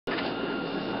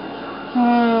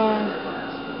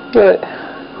What?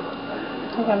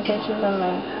 I got pictures of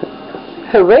me.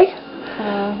 Who, me?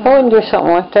 I wouldn't do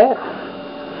something like that.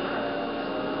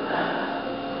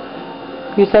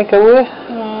 You think I would?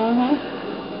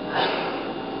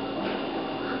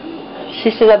 She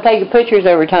says I'm taking pictures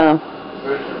every time.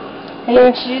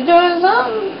 Hey, she's doing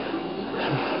something.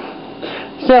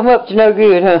 Something up to no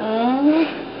good, huh?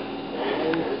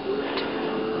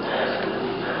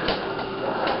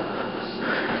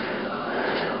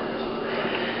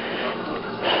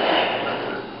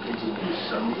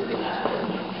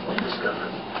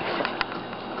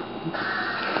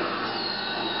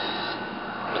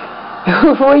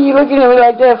 What are you looking at me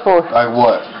like that for? Like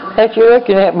what? That you're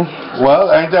looking at me.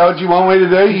 Well, ain't that what you want me to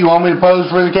do? You want me to pose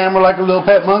for the camera like a little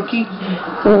pet monkey?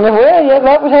 Well, yeah,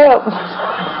 that would help.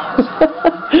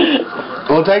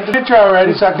 Well, take the picture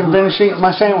already so I can finish eating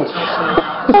my sandwich.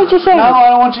 What'd you say? No,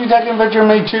 I don't want you taking a picture of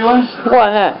me chewing.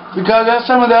 Why not? Because that's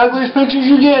some of the ugliest pictures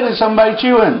you get is somebody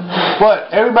chewing.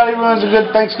 What? Everybody ruins a good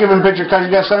Thanksgiving picture because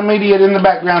you got some idiot in the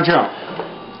background chewing.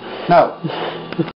 No.